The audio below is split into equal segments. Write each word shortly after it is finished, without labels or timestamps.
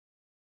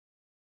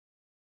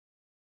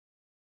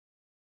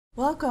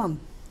Welcome.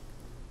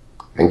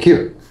 Thank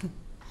you.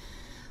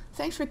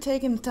 Thanks for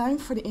taking the time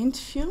for the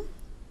interview.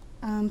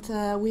 And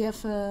we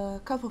have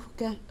a couple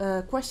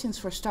of questions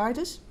for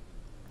starters.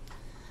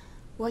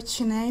 What's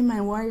your name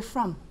and where are you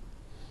from?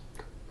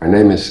 My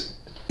name is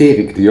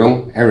Erik de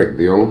Jong, Erik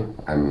de Jong.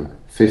 I'm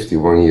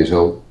 51 years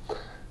old.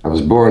 I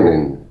was born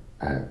in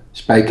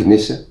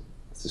Spijkenisse.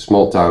 It's a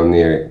small town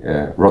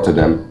near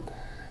Rotterdam.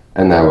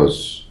 And I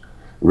was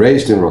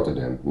raised in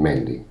Rotterdam,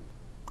 mainly.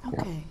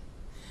 Okay. Yeah.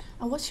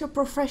 And what's your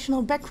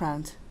professional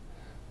background?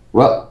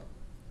 Well,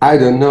 I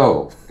don't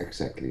know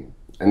exactly.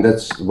 And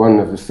that's one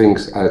of the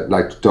things I'd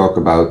like to talk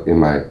about in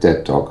my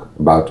TED talk,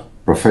 about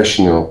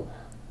professional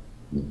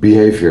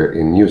behavior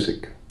in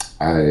music.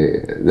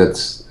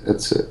 That's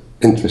an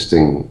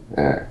interesting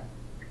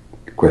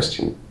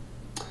question.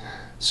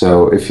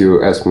 So if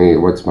you ask me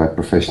what's my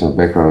professional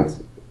background,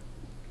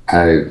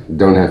 I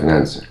don't have an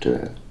answer to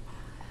that.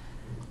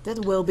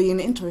 That will be an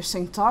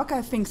interesting talk,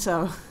 I think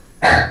so.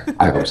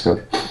 I hope so.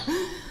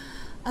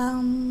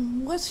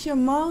 What's your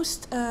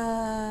most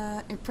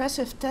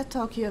impressive TED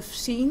talk you have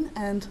seen,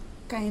 and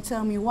can you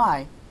tell me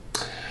why?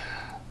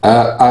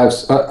 I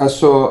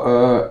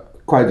saw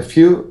quite a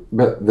few,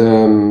 but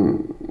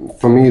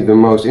for me the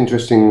most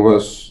interesting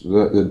was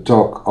the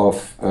talk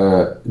of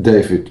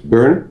David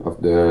Byrne,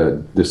 of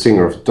the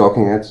singer of the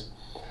Talking Heads.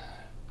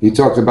 He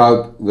talked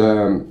about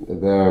the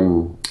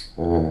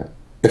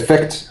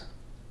effect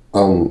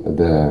on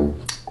the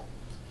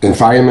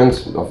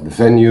environment of the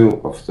venue,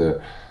 of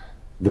the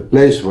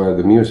place where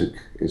the music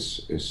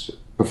is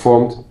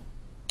performed,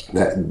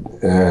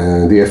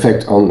 the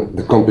effect on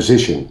the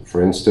composition.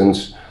 For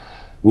instance,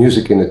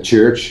 music in a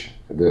church,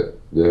 the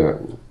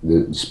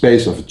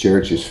space of a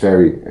church is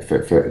very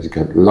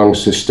long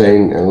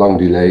sustain and long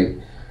delay,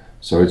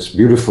 so it's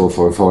beautiful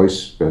for a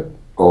voice, but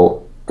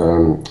all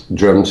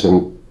drums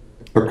and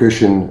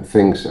percussion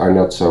things are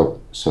not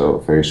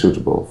so very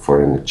suitable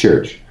for in a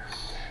church.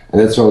 And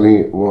that's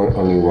only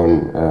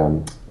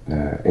one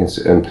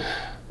incident.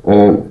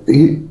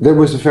 That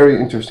was a very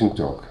interesting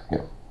talk.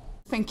 Yeah.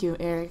 Thank you,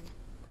 Erik.